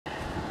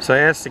So I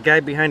asked the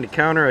guy behind the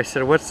counter, I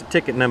said, what's the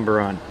ticket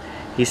number on?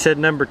 He said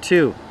number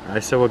 2.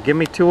 I said, well, give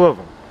me 2 of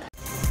them.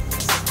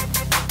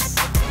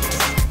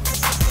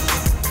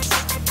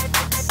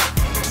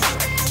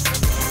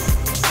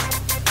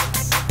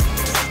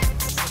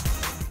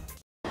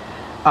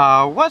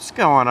 What's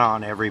going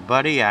on,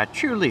 everybody? I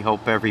truly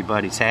hope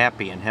everybody's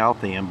happy and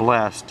healthy and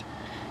blessed.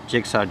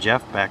 Jigsaw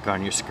Jeff back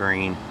on your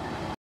screen.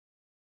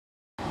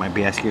 Might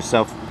be asking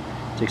yourself,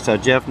 Jigsaw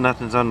Jeff,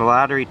 nothing's on the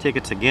lottery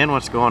tickets again,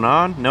 what's going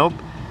on? Nope.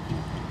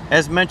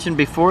 As mentioned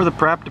before, the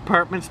prop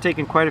department's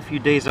taking quite a few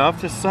days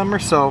off this summer,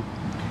 so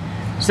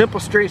simple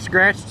straight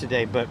scratch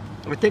today, but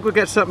I think we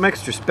got something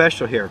extra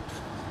special here.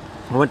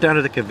 I went down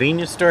to the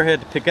convenience store,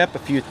 had to pick up a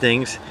few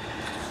things,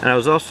 and I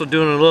was also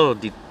doing a little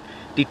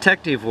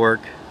detective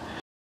work.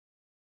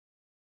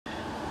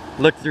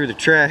 Looked through the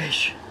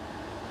trash.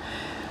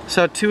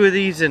 Saw 2 of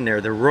these in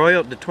there. The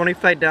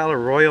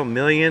 $25 Royal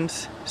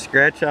Millions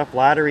scratch off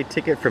lottery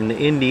ticket from the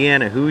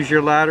Indiana Hoosier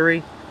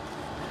Lottery.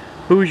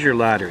 Hoosier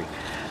Lottery.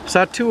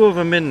 Saw 2 of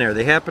them in there.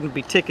 They happen to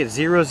be tickets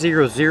 000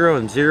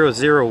 and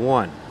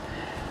 001.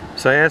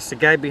 So I asked the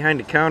guy behind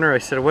the counter, I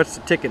said, what's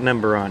the ticket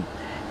number on?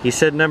 He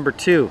said number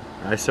 2.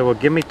 I said, well,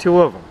 give me 2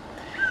 of them.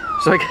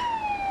 So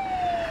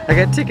I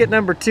got ticket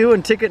number 2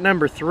 and ticket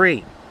number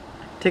 3.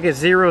 Tickets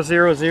 000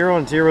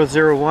 and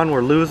 001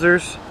 were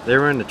losers. They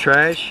were in the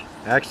trash.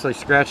 I actually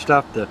scratched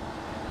off the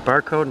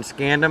barcode and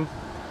scanned them.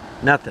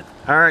 Nothing.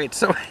 Alright,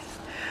 so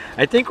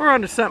I think we're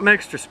on to something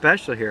extra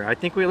special here. I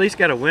think we at least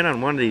got a win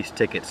on one of these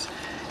tickets.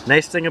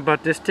 Nice thing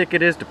about this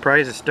ticket is the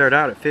prizes start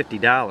out at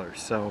 $50.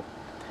 So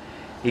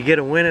you get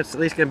a win, it's at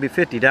least going to be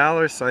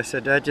 $50. So I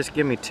said, just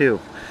give me 2.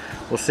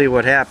 We'll see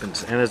what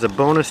happens. And as a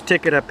bonus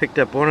ticket, I picked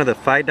up one of the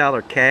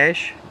 $5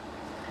 cash.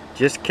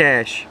 Just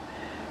cash.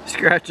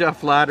 Scratch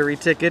off lottery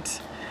tickets.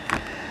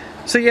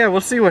 So yeah,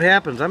 we'll see what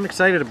happens. I'm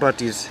excited about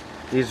these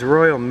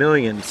Royal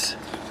Millions.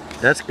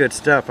 That's good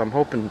stuff. I'm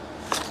hoping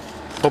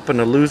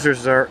the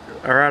losers are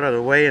out of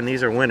the way and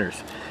these are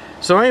winners.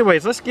 So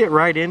anyways, let's get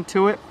right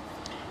into it.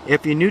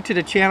 If you're new to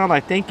the channel, I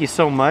thank you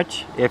so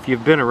much. If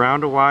you've been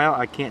around a while,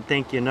 I can't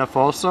thank you enough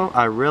also.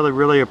 I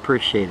really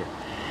appreciate it.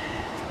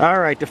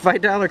 Alright, the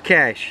 $5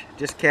 cash.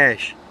 Just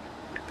cash.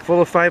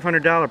 Full of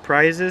 $500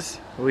 prizes.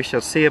 We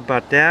shall see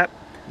about that.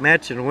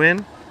 Match and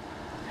win.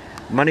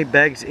 Money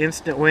bags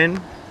instant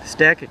win.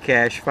 Stack of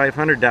cash,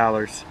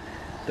 $500.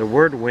 The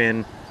word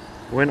win.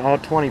 Win all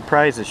 20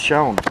 prizes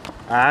shown.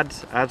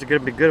 Odds are going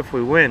to be good if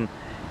we win.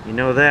 You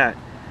know that.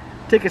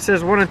 Ticket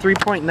says 1 in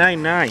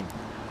 3.99.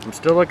 I'm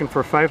still looking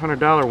for a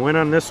 $500 win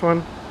on this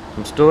one.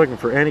 I'm still looking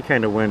for any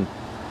kind of win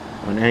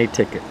on any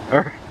ticket.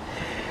 Alright.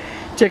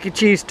 Chuck E.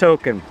 Cheese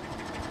token.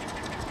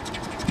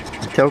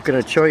 Token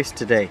of choice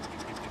today.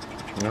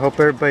 I hope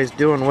everybody's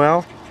doing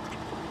well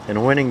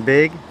and winning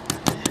big.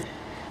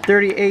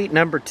 38,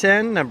 number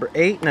 10, number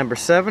 8, number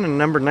 7, and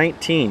number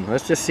 19.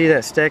 Let's just see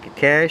that stack of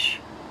cash.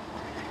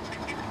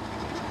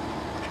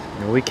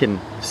 And we can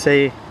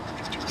say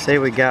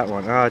we got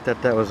one. Oh, I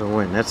thought that was a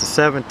win. That's a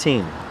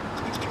 17.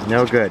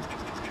 No good.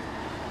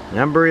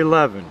 Number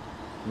 11.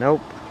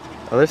 Nope.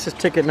 Oh, this is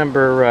ticket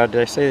number,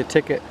 did I say the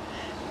ticket?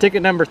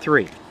 Ticket number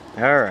 3.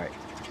 Alright.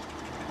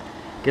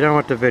 Get on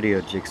with the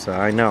video, Jigsaw.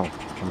 I know.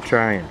 I'm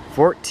trying.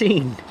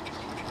 14.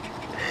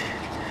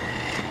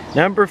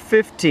 Number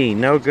 15.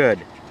 No good.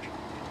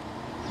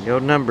 Go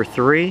number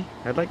 3.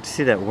 I'd like to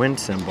see that win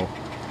symbol.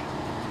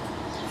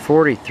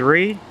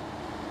 43.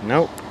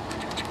 Nope.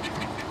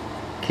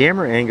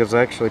 Camera angle's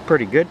actually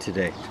pretty good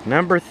today.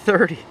 Number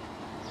 30.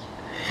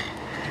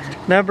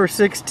 Number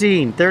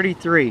 16.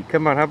 33.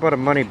 Come on, how about a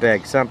money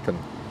bag? Something.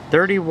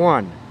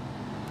 31.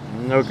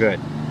 No good.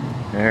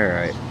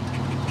 Alright.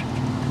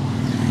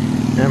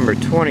 Number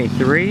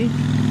 23.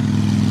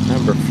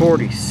 Number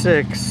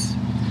 46.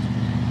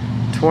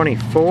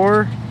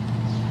 24.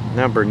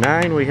 Number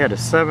 9, we had a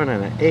 7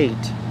 and an 8,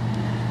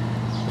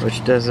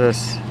 which does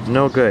us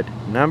no good.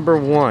 Number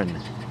 1,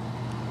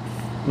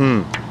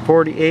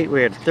 48,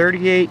 we had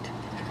 38.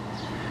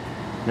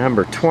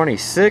 Number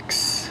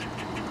 26,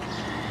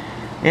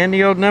 and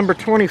the old number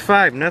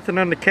 25. Nothing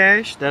on the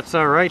cash. That's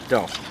alright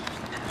though.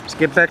 Let's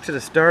get back to the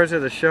stars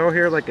of the show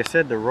here. Like I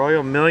said, the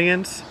Royal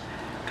Millions,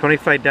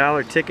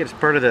 $25 ticket is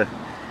part of the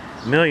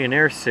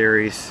Millionaire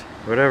Series,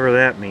 whatever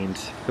that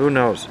means. Who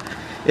knows?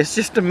 It's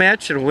just a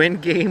match and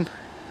win game.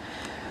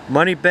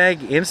 Money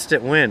bag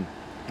instant win.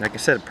 Like I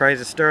said, the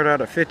prizes start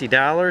out at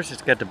 $50.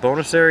 It's got the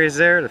bonus areas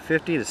there, the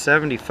 50, the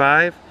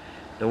 75,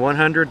 the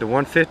 100, the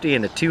 150,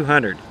 and the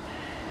 200.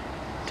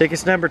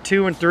 Tickets number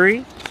 2 and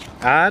 3.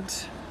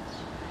 Odds.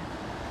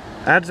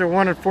 Odds are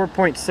 1 in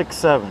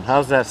 4.67.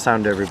 How's that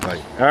sound to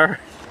everybody? Alright.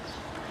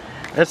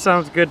 That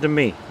sounds good to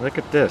me. Look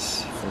at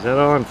this. Is that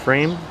all in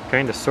frame?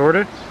 Kinda,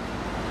 sorta.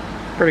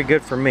 Pretty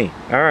good for me.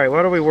 Alright,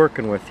 what are we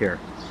working with here?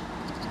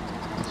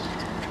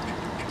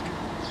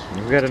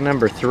 We've got a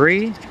number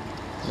 3,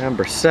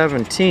 number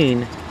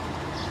 17,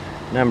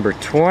 number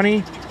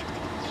 20,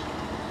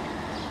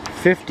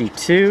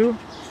 52,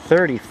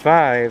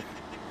 35,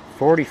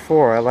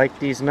 44. I like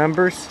these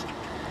numbers.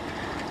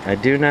 I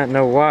do not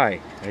know why.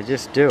 I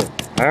just do.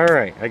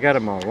 Alright, I got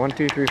them all. 1,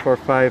 2, 3, 4,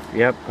 5.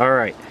 Yep,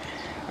 alright.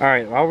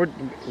 Alright, while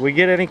we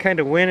get any kind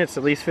of win, it's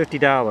at least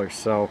 $50.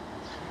 So,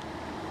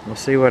 we'll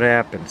see what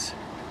happens.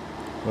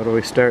 What are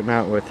we starting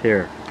out with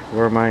here?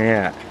 Where am I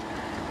at?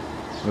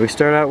 We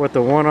start out with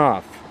the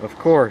one-off, of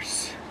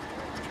course.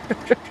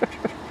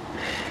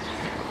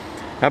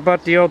 How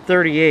about the old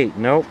 38?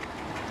 Nope.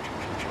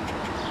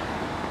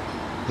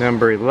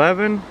 Number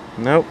 11?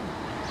 Nope.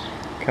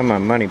 Come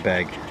on, money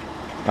bag.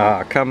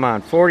 Ah, come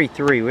on,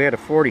 43. We had a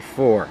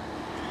 44.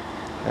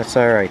 That's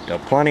alright though,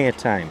 plenty of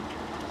time.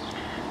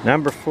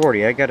 Number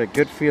 40, I got a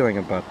good feeling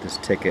about this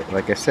ticket.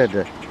 Like I said,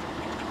 the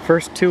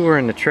first two were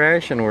in the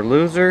trash and were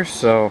losers,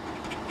 so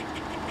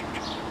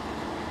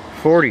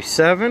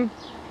 47.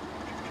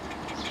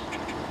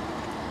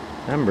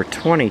 Number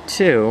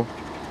 22.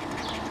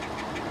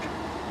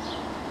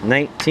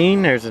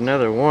 19, there's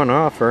another one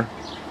offer.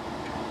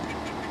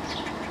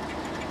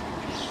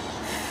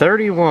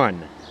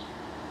 31.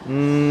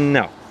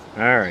 No.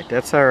 Alright,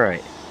 that's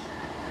alright.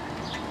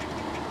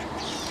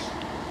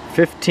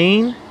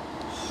 15.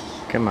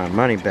 Come on,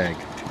 money bag.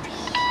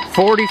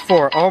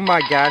 44. Oh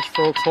my gosh,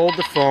 folks, hold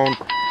the phone.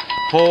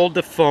 Hold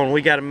the phone.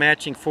 We got a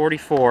matching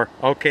 44.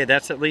 Okay,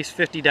 that's at least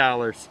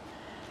 $50.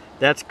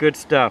 That's good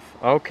stuff.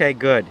 Okay,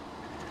 good.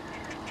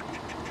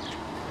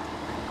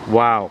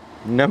 Wow.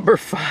 Number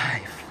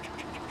 5.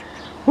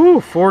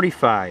 Whoo,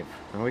 45.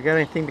 Now, we got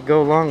anything to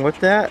go along with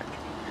that?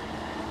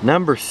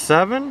 Number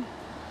 7.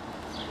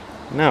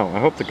 No, I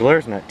hope the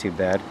glare's not too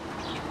bad.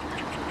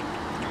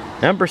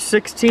 Number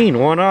 16,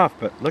 one off,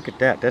 but look at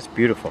that. That's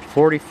beautiful.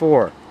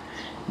 44.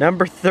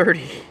 Number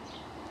 30.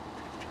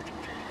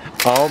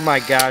 Oh my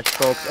gosh,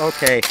 folks.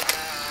 Okay.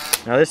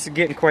 Now this is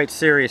getting quite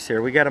serious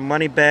here. We got a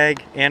money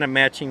bag and a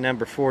matching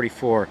number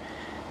 44.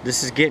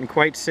 This is getting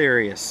quite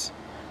serious.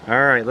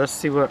 Alright, let's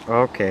see what...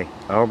 Okay.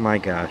 Oh my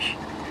gosh.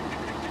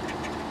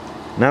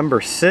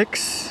 Number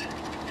 6.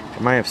 I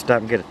might have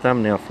stopped and get a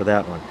thumbnail for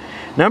that one.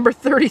 Number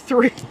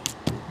 33.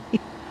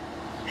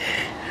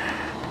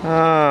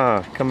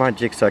 Ah, come on,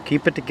 Jigsaw.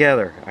 Keep it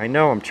together. I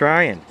know, I'm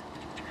trying.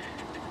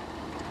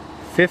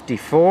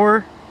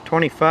 54.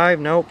 25.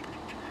 Nope.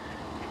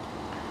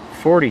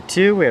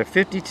 42. We had a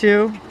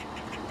 52.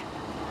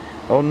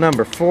 Oh,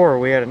 number 4.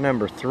 We had a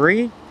number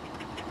 3.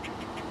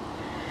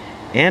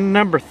 And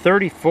number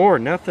 34.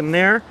 Nothing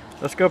there.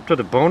 Let's go up to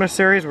the bonus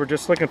areas. We're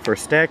just looking for a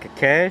stack of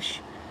cash.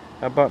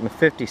 How about in the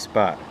 50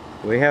 spot?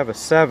 We have a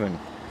 7.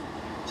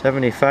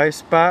 75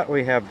 spot.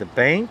 We have the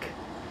bank.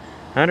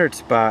 100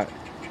 spot.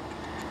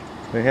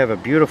 We have a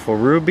beautiful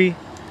ruby.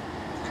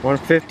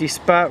 150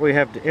 spot. We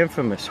have the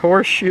infamous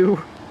horseshoe.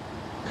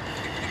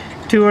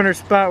 200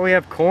 spot. We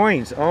have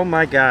coins. Oh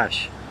my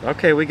gosh.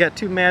 Okay, we got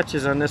 2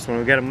 matches on this one.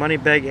 We got a money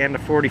bag and a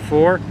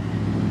 44.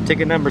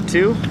 Ticket number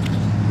 2.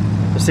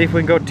 Let's see if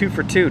we can go 2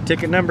 for 2.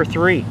 Ticket number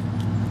 3.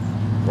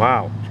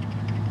 Wow.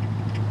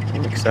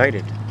 I'm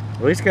excited.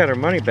 At least got our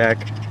money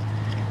back.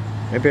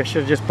 Maybe I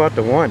should have just bought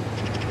the 1.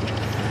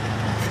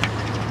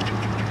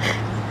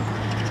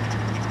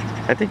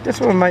 I think this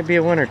one might be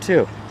a winner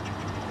too.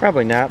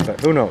 Probably not, but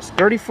who knows.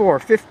 34,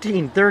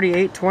 15,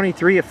 38,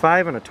 23, a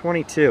 5, and a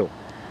 22.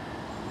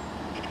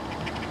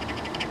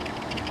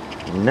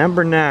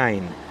 Number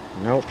 9.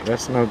 Nope,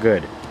 that's no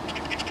good.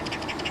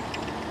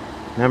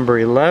 Number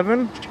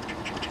 11.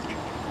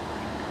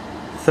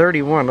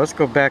 31. Let's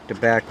go back to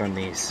back on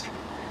these.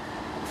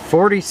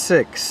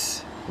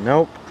 46.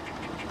 Nope.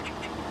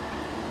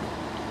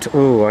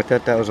 Ooh, I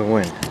thought that was a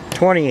win.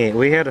 28.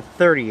 We had a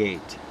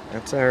 38.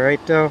 That's alright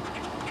though.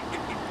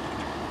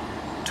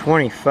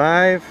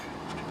 25.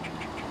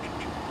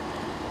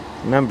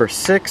 Number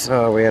 6.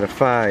 Oh, we had a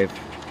 5.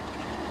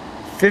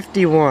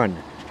 51.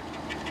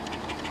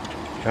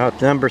 Oh,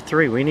 number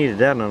 3. We needed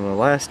that on the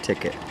last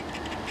ticket.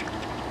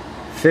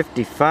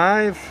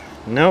 55.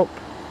 Nope.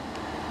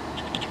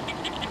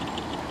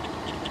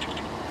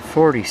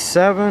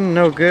 47.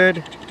 No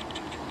good.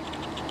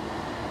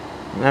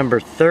 Number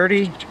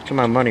 30. Come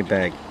on, money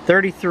bag.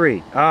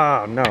 33.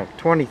 Oh, no.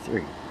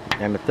 23.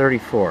 And a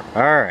 34.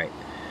 Alright.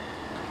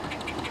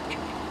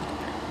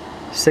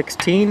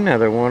 16.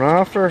 Another one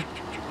offer.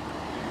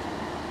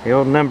 The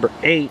old number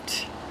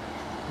 8.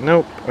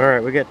 Nope.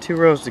 Alright, we got 2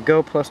 rows to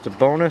go plus the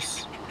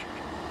bonus.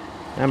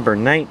 Number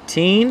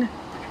 19.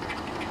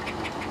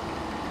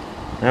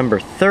 Number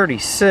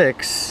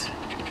 36.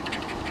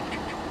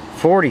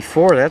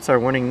 44. That's our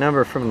winning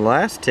number from the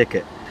last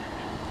ticket.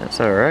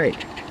 That's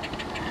alright.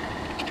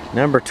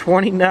 Number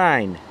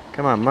 29.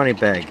 Come on, money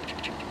bag.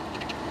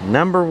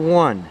 Number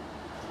 1.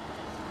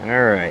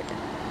 Alright.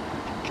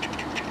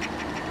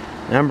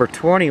 Number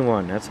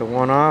 21. That's a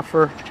 1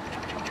 offer.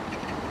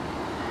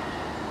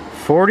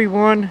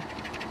 41.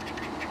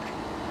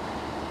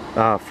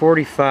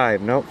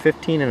 45. Nope,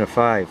 15 and a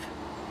 5.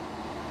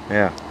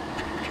 Yeah.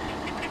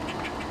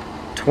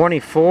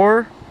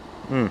 24.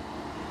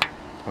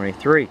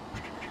 23.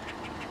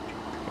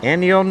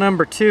 And the old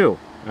number 2.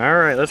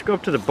 Alright, let's go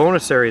up to the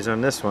bonus areas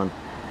on this one.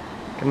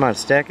 Come on,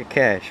 stack of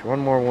cash. One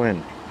more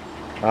win.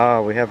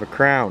 Oh, we have a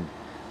crown.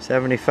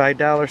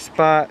 $75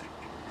 spot.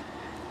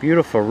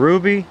 Beautiful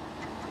ruby.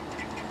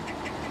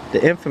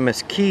 The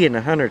infamous key in the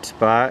 100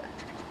 spot.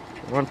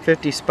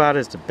 150 spot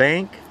is the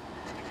bank.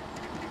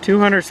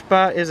 200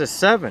 spot is a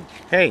 7.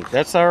 Hey,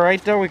 that's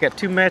alright though. We got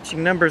 2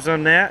 matching numbers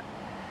on that.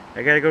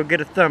 I gotta go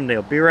get a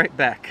thumbnail. Be right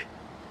back.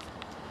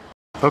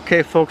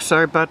 Okay folks,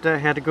 sorry about that. I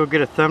had to go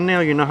get a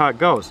thumbnail. You know how it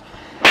goes.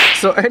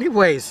 So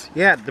anyways,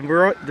 yeah, the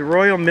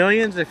Royal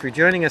Millions, if you're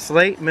joining us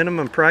late,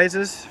 minimum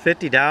prizes,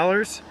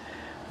 $50.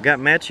 We got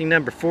matching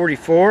number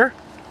 44.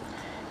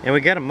 And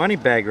we got a money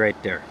bag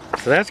right there.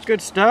 So that's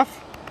good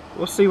stuff.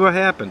 We'll see what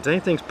happens.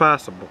 Anything's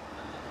possible.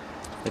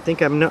 I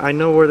think I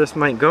know where this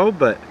might go,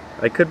 but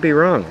I could be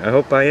wrong. I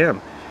hope I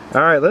am.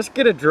 Alright, let's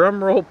get a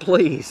drum roll,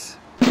 please.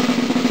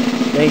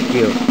 Thank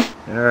you.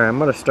 Alright, I'm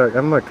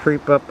gonna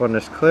creep up on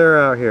this clear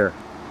out here.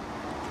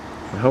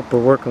 I hope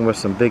we're working with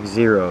some big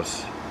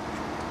zeros.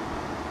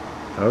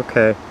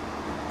 Okay.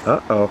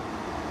 Uh-oh.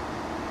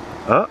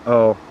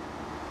 Uh-oh.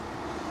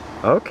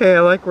 Okay, I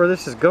like where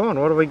this is going.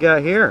 What do we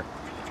got here?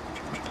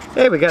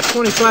 Hey, we got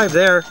 25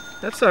 there.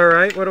 That's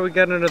alright. What do we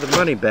got under the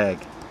money bag?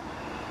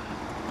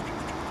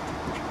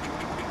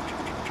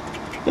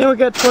 Yeah, we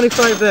got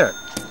 25 there.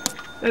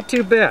 Not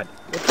too bad.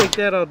 We'll take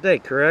that all day,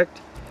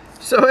 correct?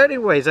 So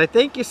anyways, I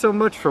thank you so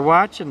much for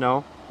watching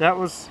though. That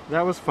was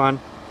fun,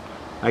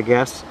 I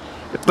guess.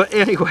 But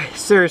anyway,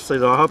 seriously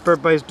though, I hope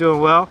everybody's doing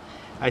well.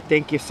 I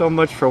thank you so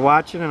much for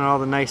watching and all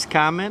the nice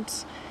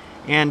comments.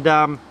 And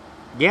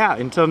yeah,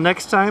 until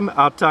next time,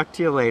 I'll talk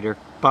to you later.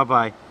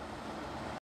 Bye-bye.